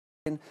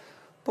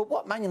But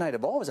what Man United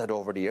have always had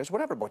over the years,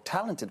 whatever about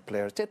talented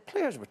players, they had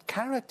players with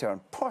character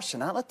and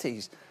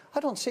personalities. I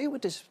don't see it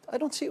with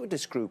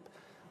this group.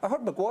 I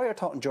heard Maguire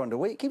talking during the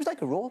week. He was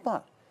like a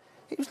robot.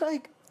 He was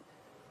like,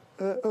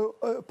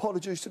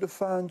 apologies to the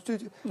fans.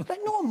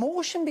 Like no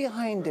emotion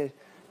behind it.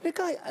 The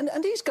guy,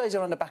 and these guys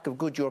are on the back of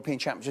good European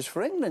championships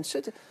for England,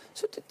 so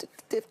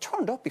they've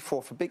turned up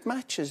before for big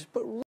matches.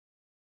 But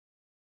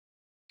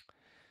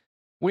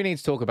we need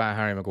to talk about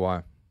Harry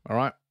Maguire, all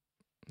right?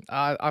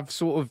 I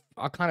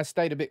kind of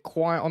stayed a bit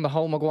quiet on the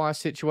whole Maguire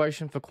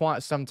situation for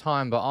quite some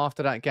time, but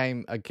after that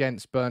game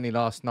against Burnley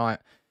last night,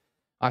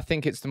 I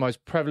think it's the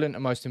most prevalent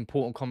and most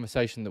important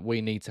conversation that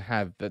we need to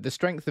have. That the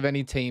strength of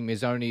any team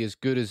is only as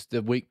good as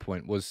the weak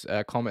point was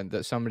a comment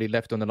that somebody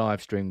left on the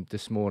live stream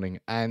this morning.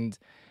 And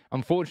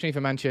unfortunately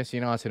for Manchester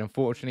United,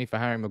 unfortunately for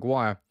Harry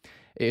Maguire,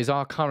 it is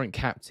our current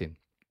captain.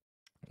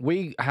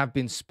 We have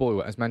been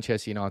spoiled as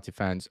Manchester United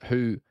fans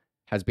who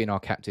has been our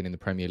captain in the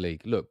Premier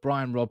League. Look,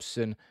 Brian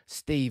Robson,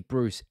 Steve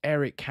Bruce,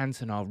 Eric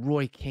Cantona,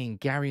 Roy Keane,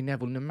 Gary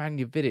Neville,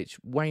 Nemanja Vidic,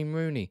 Wayne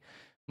Rooney,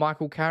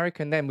 Michael Carrick,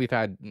 and then we've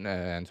had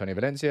Antonio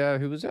Valencia,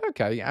 who was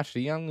okay,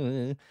 Ashley Young,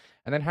 and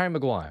then Harry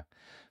Maguire.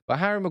 But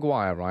Harry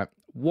Maguire, right,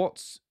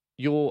 what's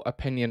your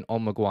opinion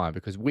on Maguire?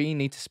 Because we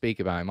need to speak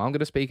about him. I'm going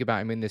to speak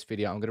about him in this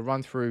video. I'm going to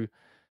run through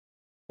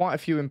quite a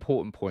few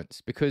important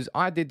points because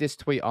I did this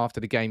tweet after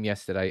the game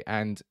yesterday,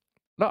 and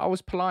look, I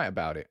was polite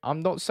about it.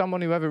 I'm not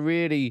someone who ever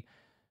really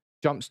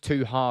jumps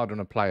too hard on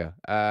a player.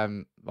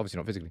 Obviously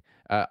not physically.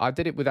 I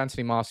did it with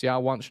Anthony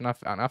Martial once, and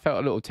I felt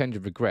a little tinge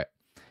of regret.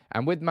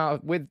 And with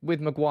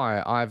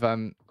Maguire, I've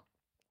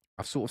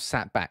sort of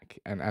sat back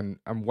and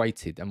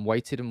waited and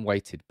waited and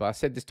waited. But I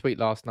said this tweet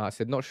last night. I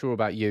said, not sure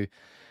about you,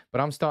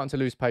 but I'm starting to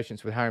lose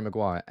patience with Harry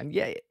Maguire. And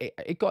yeah,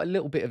 it got a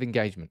little bit of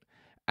engagement.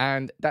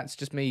 And that's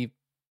just me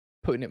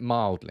putting it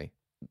mildly.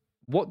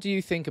 What do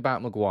you think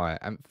about Maguire?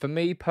 And for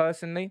me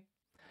personally,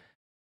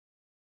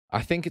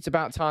 I think it's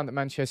about time that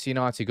Manchester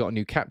United got a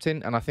new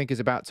captain, and I think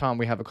it's about time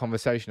we have a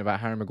conversation about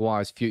Harry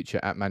Maguire's future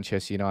at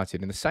Manchester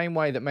United. In the same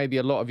way that maybe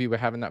a lot of you were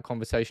having that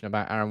conversation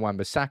about Aaron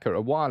Wan-Bissaka a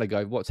while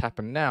ago, what's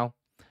happened now,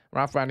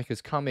 Ralph Rangnick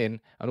has come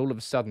in, and all of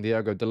a sudden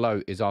Diogo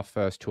Dalot is our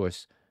first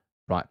choice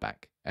right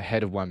back,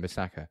 ahead of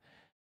Wan-Bissaka.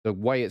 The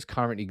way it's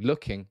currently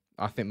looking,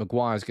 I think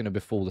Maguire's going to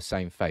befall the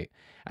same fate.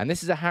 And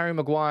this is a Harry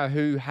Maguire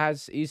who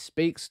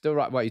speaks the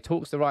right way. He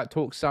talks the right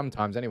talk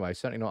sometimes anyway,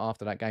 certainly not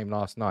after that game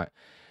last night.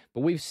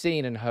 But we've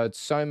seen and heard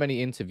so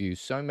many interviews,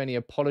 so many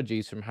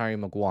apologies from Harry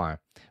Maguire.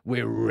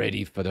 We're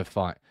ready for the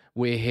fight.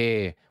 We're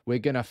here. We're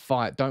going to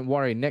fight. Don't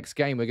worry. Next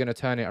game, we're going to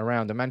turn it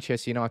around. And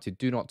Manchester United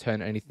do not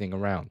turn anything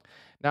around.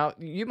 Now,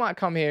 you might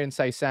come here and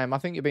say, Sam, I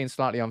think you're being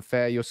slightly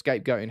unfair. You're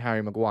scapegoating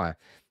Harry Maguire.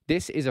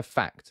 This is a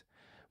fact.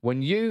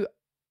 When you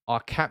are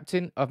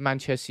captain of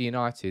Manchester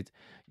United,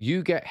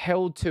 you get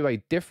held to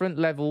a different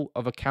level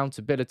of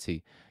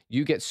accountability.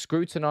 You get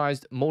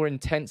scrutinised more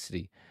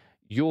intensely.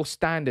 Your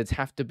standards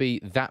have to be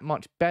that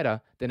much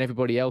better than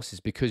everybody else's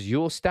because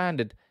your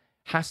standard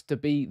has to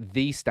be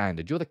the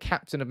standard. You're the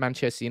captain of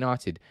Manchester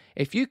United.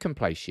 If you can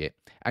play shit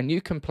and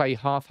you can play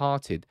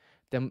half-hearted,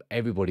 then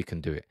everybody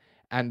can do it.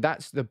 And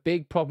that's the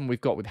big problem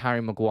we've got with Harry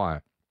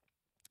Maguire.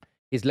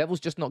 His level's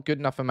just not good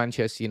enough for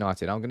Manchester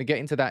United. I'm going to get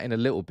into that in a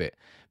little bit.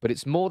 But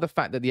it's more the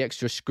fact that the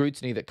extra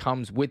scrutiny that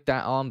comes with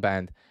that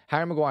armband,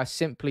 Harry Maguire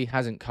simply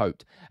hasn't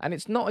coped. And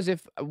it's not as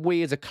if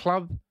we as a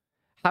club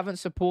haven't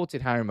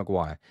supported Harry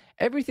Maguire.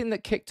 Everything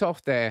that kicked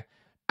off there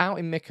out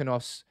in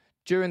Mykonos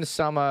during the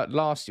summer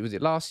last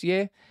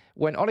year,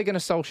 when Ole Gunnar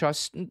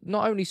Solskjaer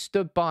not only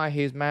stood by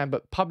his man,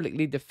 but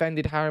publicly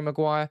defended Harry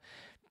Maguire,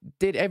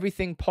 did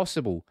everything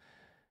possible.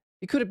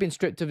 He could have been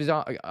stripped of his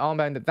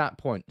armband at that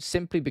point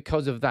simply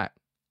because of that.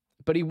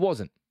 But he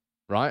wasn't,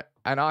 right?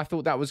 And I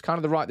thought that was kind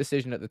of the right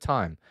decision at the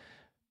time.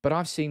 But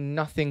I've seen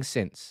nothing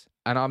since.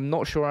 And I'm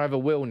not sure I ever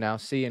will now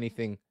see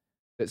anything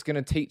that's going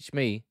to teach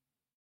me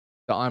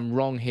that I'm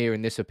wrong here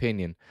in this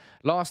opinion.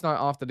 Last night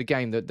after the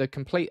game, the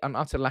complete and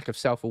utter lack of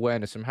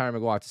self-awareness from Harry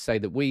Maguire to say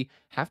that we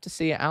have to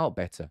see it out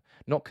better,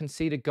 not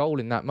concede a goal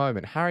in that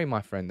moment. Harry,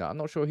 my friend, I'm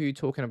not sure who you're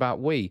talking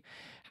about,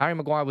 Harry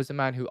Maguire was the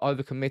man who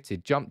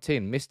overcommitted, jumped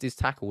in, missed his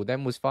tackle,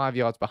 then was 5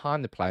 yards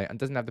behind the player and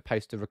doesn't have the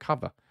pace to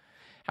recover.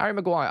 Harry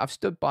Maguire, I've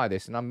stood by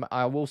this and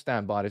I will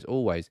stand by this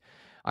always.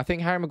 I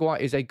think Harry Maguire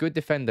is a good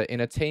defender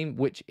in a team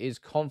which is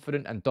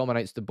confident and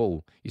dominates the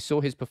ball. You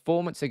saw his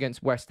performance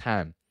against West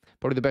Ham.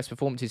 Probably the best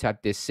performance he's had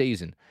this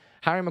season.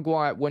 Harry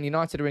Maguire, when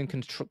United are in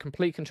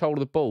complete control of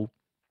the ball,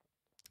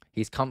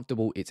 he's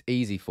comfortable, it's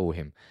easy for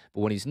him.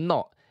 But when he's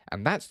not,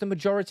 and that's the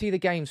majority of the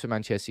games for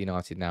Manchester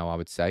United now, I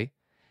would say,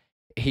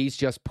 he's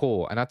just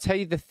poor. And I'll tell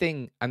you the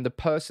thing, and the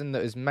person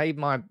that has made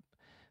my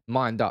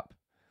mind up,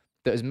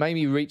 that has made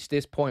me reach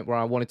this point where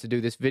I wanted to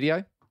do this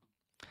video,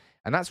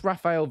 and that's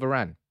Raphael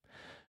Varane.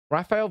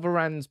 Raphael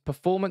Varane's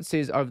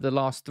performances over the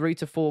last 3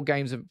 to 4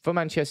 games for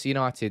Manchester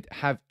United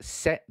have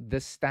set the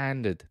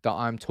standard that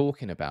I'm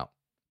talking about,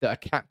 that a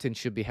captain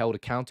should be held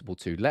accountable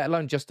to, let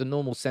alone just a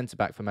normal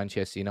centre-back for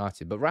Manchester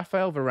United. But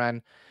Raphael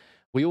Varane,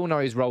 we all know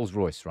his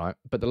Rolls-Royce, right?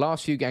 But the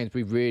last few games,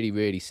 we've really,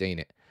 really seen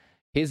it.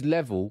 His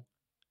level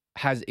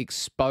has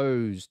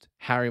exposed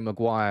Harry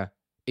Maguire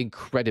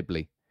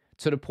incredibly,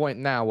 to the point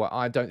now where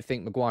I don't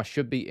think Maguire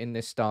should be in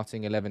this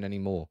starting 11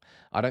 anymore.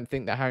 I don't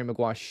think that Harry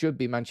Maguire should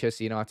be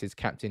Manchester United's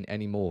captain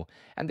anymore.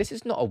 And this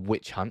is not a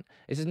witch hunt.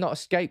 This is not a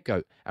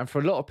scapegoat. And for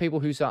a lot of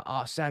people who say,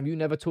 "Oh, Sam, you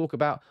never talk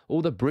about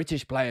all the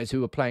British players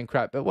who are playing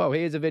crap." But, well,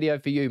 here's a video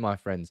for you, my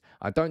friends.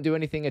 I don't do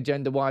anything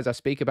agenda-wise. I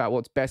speak about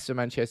what's best for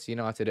Manchester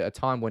United at a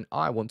time when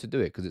I want to do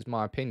it, because it's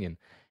my opinion.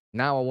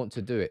 Now I want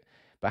to do it.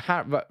 But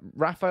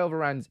Raphael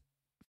Varane's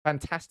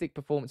fantastic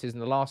performances in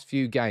the last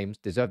few games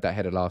deserved that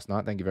header last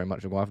night. Thank you very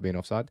much, Maguire, for being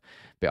offside.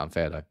 Bit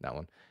unfair, though, that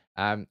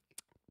one.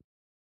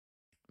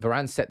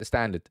 Varane set the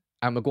standard,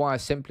 and Maguire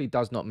simply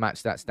does not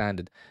match that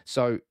standard.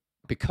 So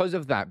because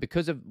of that,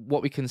 because of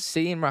what we can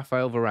see in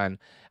Raphael Varane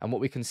and what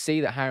we can see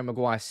that Harry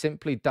Maguire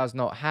simply does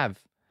not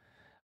have,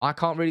 I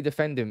can't really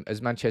defend him as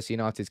Manchester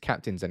United's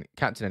captain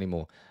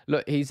anymore.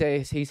 Look, he's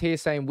here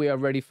saying we are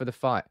ready for the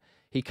fight.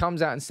 He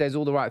comes out and says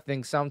all the right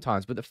things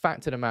sometimes, but the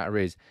fact of the matter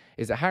is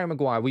that Harry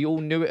Maguire, we all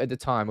knew it at the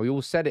time, we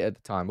all said it at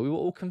the time, we were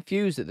all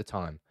confused at the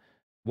time.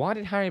 Why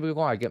did Harry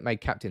Maguire get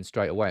made captain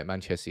straight away at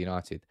Manchester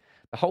United?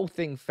 The whole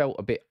thing felt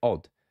a bit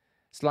odd.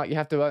 It's like you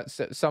have to,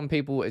 some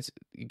people,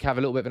 you can have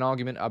a little bit of an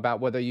argument about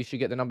whether you should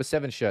get the number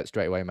 7 shirt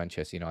straight away at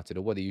Manchester United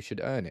or whether you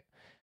should earn it.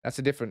 That's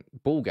a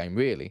different ball game,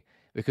 really,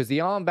 because the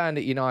armband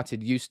at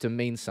United used to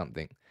mean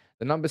something.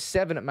 The number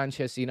 7 at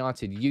Manchester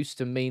United used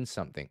to mean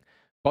something.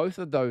 Both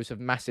of those have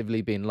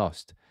massively been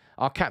lost.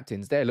 Our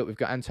captains there, look, we've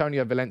got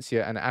Antonio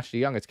Valencia and Ashley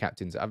Young as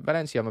captains.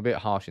 Valencia, I'm a bit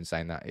harsh in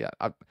saying that. Yeah,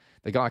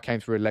 the guy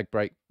came through a leg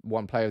break,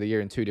 won Player of the Year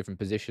in 2 different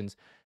positions.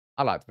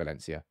 I liked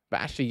Valencia.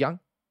 But Ashley Young,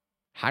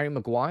 Harry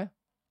Maguire,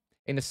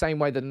 in the same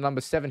way that the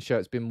number 7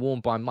 shirt's been worn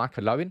by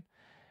Michael Owen,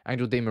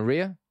 Angel Di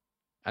Maria,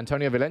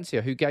 Antonio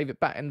Valencia, who gave it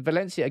back. And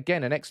Valencia,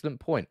 again, an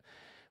excellent point.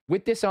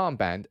 With this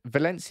armband,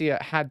 Valencia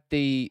had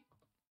the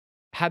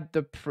not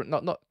the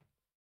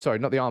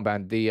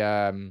armband,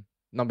 the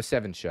number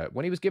 7 shirt.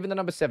 When he was given the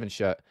number 7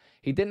 shirt,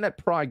 he didn't let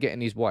pride get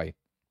in his way.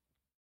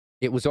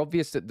 It was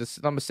obvious that the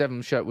number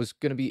 7 shirt was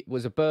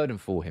a burden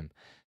for him.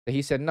 But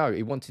he said no,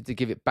 he wanted to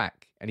give it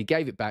back, and he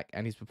gave it back,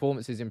 and his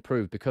performances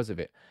improved because of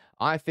it.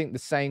 I think the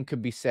same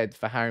could be said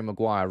for Harry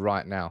Maguire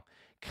right now.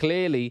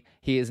 Clearly,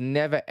 he has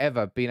never,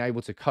 ever been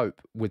able to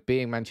cope with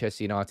being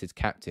Manchester United's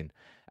captain.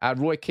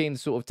 Roy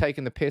Keane's sort of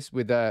taken the piss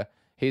with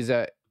his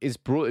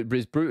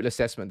brutal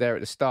assessment there at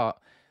the start,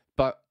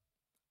 but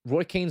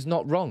Roy Keane's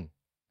not wrong.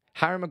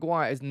 Harry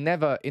Maguire has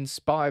never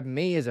inspired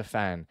me as a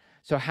fan.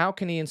 So how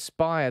can he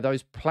inspire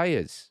those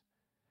players?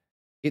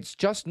 It's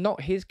just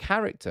not his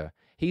character.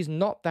 He's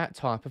not that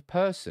type of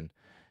person.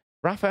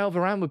 Raphael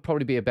Varane would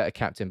probably be a better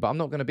captain, but I'm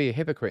not going to be a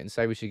hypocrite and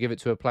say we should give it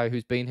to a player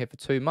who's been here for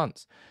 2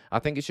 months. I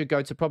think it should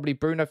go to probably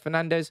Bruno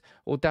Fernandes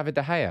or David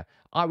De Gea.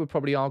 I would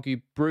probably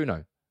argue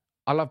Bruno.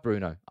 I love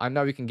Bruno. I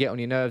know he can get on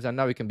your nerves. I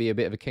know he can be a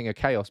bit of a king of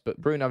chaos,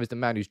 but Bruno is the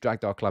man who's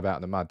dragged our club out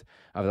of the mud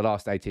over the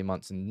last 18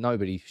 months, and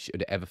nobody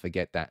should ever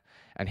forget that.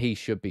 And he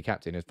should be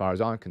captain as far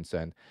as I'm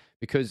concerned,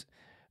 because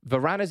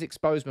Varane has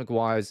exposed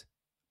Maguire's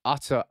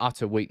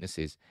utter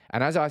weaknesses.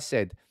 And as I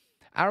said,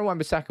 Aaron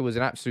Wan-Bissaka was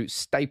an absolute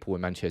staple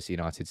in Manchester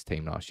United's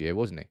team last year,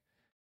 wasn't he?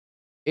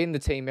 In the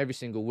team every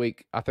single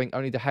week, I think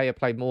only De Gea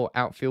played more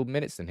outfield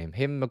minutes than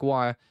him.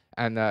 Maguire,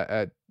 and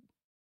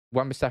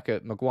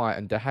Wan-Bissaka, Maguire,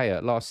 and De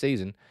Gea last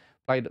season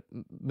played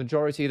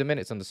majority of the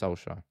minutes under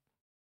Solskjaer.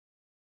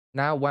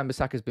 Now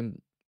Wan-Bissaka has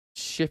been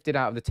shifted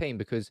out of the team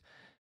because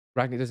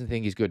Rangnick doesn't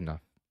think he's good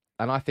enough.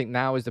 And I think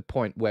now is the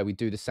point where we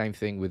do the same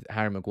thing with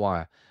Harry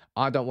Maguire.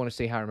 I don't want to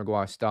see Harry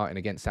Maguire starting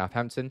against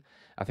Southampton.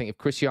 I think if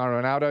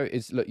Cristiano Ronaldo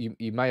is... Look,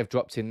 you may have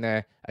dropped in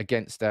there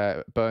against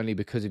Burnley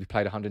because he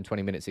played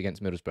 120 minutes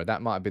against Middlesbrough.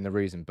 That might have been the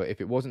reason. But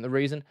if it wasn't the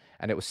reason,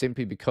 and it was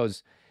simply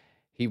because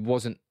he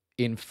wasn't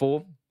in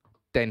form,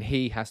 then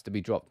he has to be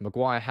dropped.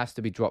 Maguire has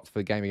to be dropped for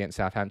the game against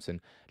Southampton.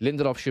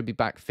 Lindelof should be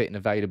back fit and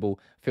available.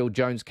 Phil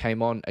Jones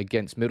came on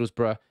against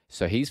Middlesbrough,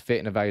 so he's fit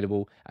and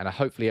available. And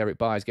hopefully Eric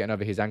Bailly is getting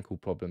over his ankle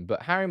problem.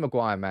 But Harry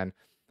Maguire, man,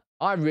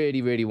 I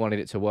really, really wanted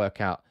it to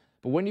work out.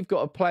 But when you've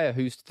got a player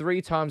who's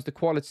 3 times the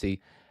quality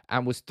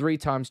and was 3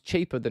 times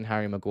cheaper than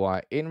Harry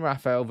Maguire in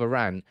Raphael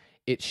Varane,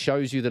 it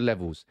shows you the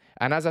levels.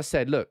 And as I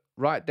said, look,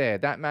 right there,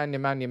 that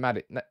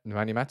Nemanja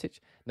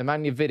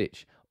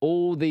Vidic,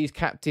 all these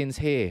captains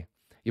here,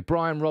 your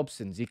Brian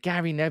Robsons, your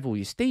Gary Neville,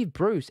 your Steve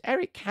Bruce,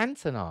 Eric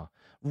Cantona,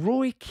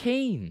 Roy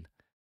Keane,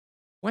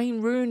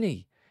 Wayne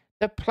Rooney.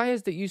 The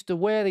players that used to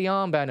wear the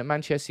armband at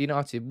Manchester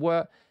United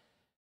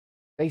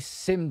they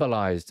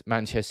symbolised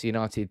Manchester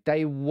United.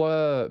 They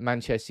were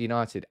Manchester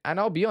United.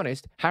 And I'll be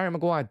honest, Harry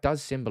Maguire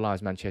does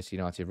symbolise Manchester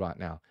United right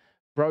now.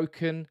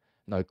 Broken,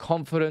 no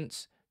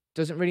confidence,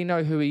 doesn't really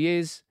know who he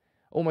is,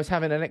 almost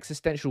having an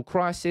existential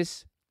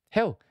crisis.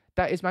 Hell,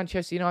 that is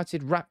Manchester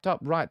United wrapped up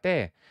right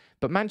there.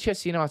 But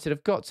Manchester United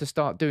have got to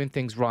start doing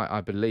things right,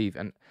 I believe.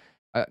 And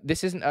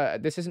this isn't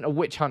a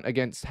witch hunt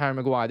against Harry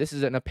Maguire. This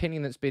is an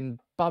opinion that's been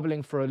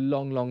bubbling for a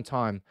long, long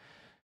time.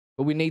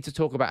 But we need to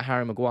talk about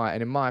Harry Maguire.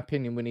 And in my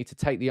opinion, we need to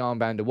take the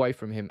armband away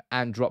from him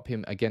and drop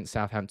him against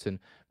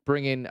Southampton.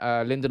 bring in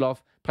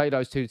Lindelof, play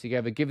those two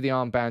together, give the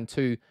armband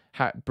to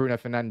Bruno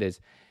Fernandes.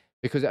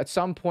 Because at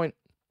some point,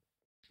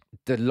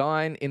 the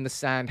line in the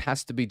sand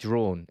has to be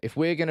drawn. If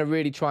we're going to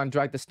really try and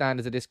drag the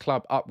standards of this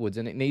club upwards,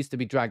 and it needs to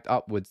be dragged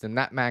upwards, then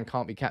that man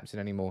can't be captain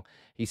anymore.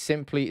 He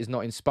simply is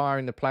not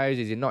inspiring the players.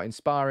 He's not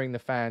inspiring the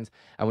fans.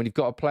 And when you've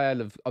got a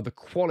player of the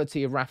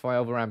quality of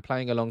Rafael Varane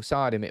playing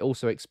alongside him, it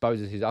also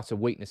exposes his utter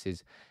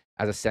weaknesses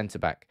as a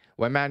centre-back.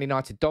 When Man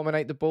United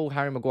dominate the ball,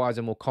 Harry Maguire's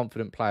a more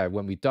confident player.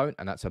 When we don't,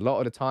 and that's a lot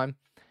of the time,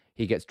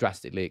 he gets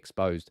drastically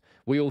exposed.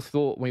 We all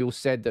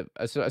said that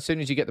as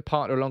soon as you get the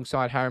partner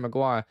alongside Harry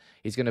Maguire,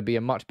 he's going to be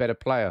a much better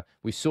player.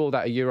 We saw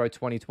that at Euro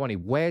 2020.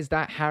 Where's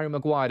that Harry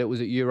Maguire that was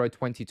at Euro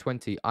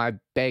 2020? I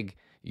beg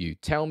you,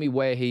 tell me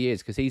where he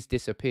is, because he's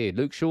disappeared.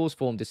 Luke Shaw's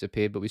form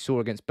disappeared, but we saw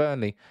against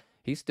Burnley,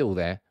 he's still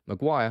there.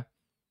 Maguire,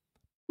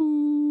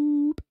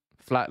 boop,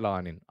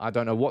 flatlining. I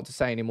don't know what to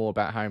say anymore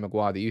about Harry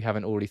Maguire that you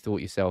haven't already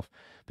thought yourself.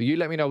 But you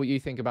let me know what you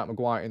think about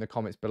Maguire in the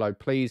comments below,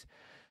 please.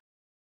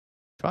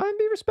 Try and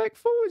be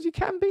respectful as you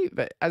can be.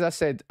 But as I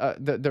said,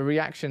 the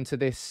reaction to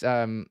this,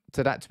 to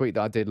that tweet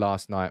that I did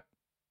last night,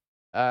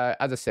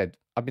 as I said,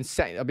 I've been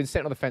sitting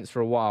on the fence for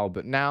a while,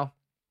 but now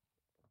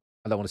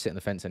I don't want to sit on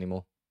the fence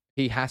anymore.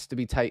 He has to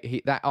be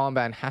that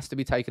armband has to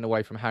be taken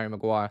away from Harry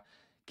Maguire,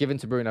 given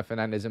to Bruno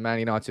Fernandes, and Man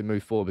United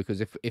move forward.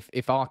 Because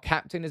if our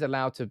captain is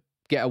allowed to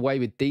get away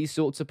with these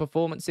sorts of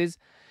performances,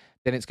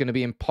 then it's going to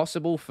be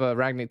impossible for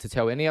Rangnick to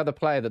tell any other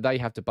player that they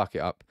have to buck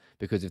it up.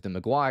 Because if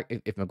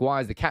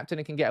Maguire's the captain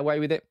and can get away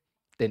with it,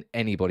 then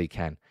anybody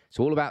can. It's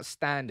all about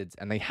standards,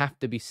 and they have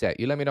to be set.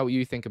 You let me know what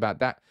you think about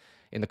that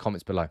in the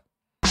comments below.